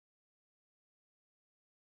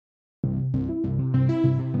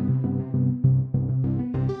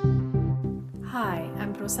Hi,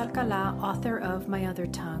 I'm Rosal Cala, author of My Other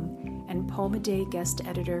Tongue and Poem a Day guest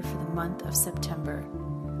editor for the month of September.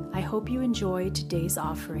 I hope you enjoy today's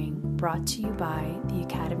offering brought to you by the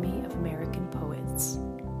Academy of American Poets.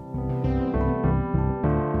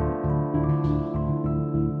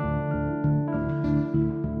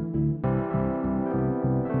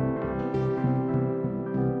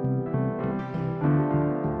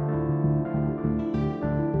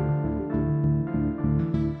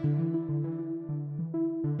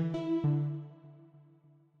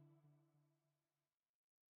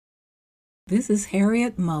 This is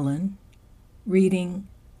Harriet Mullen reading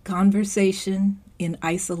Conversation in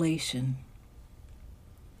Isolation.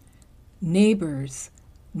 Neighbors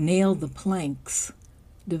nail the planks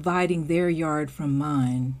dividing their yard from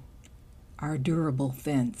mine, our durable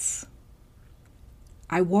fence.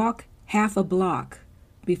 I walk half a block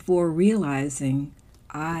before realizing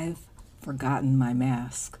I've forgotten my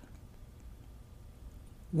mask.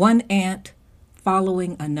 One ant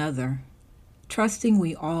following another, trusting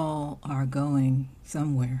we all are going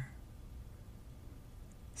somewhere.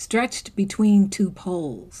 Stretched between two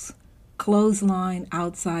poles, clothesline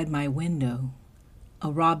outside my window, a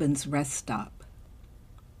robin's rest stop.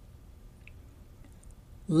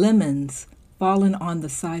 Lemons fallen on the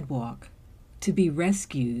sidewalk to be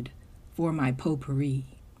rescued for my potpourri.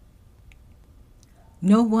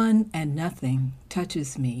 No one and nothing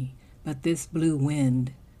touches me but this blue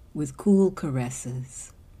wind with cool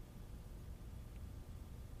caresses.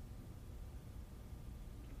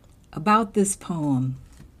 About this poem.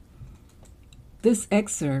 This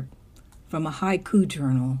excerpt from a haiku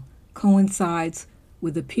journal coincides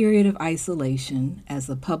with a period of isolation as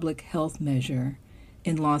a public health measure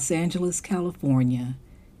in Los Angeles, California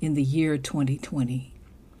in the year 2020,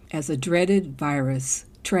 as a dreaded virus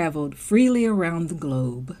traveled freely around the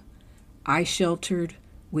globe. I sheltered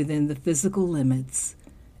within the physical limits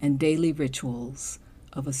and daily rituals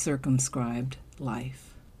of a circumscribed life.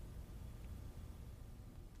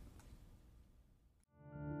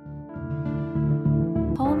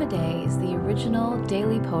 Poem a Day is the original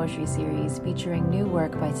daily poetry series featuring new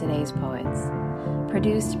work by today's poets.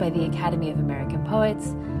 Produced by the Academy of American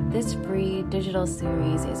Poets, this free digital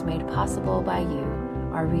series is made possible by you,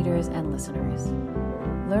 our readers and listeners.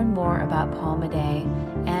 Learn more about Poem a Day,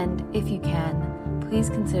 and if you can, please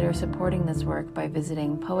consider supporting this work by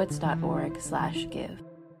visiting poets.org/give.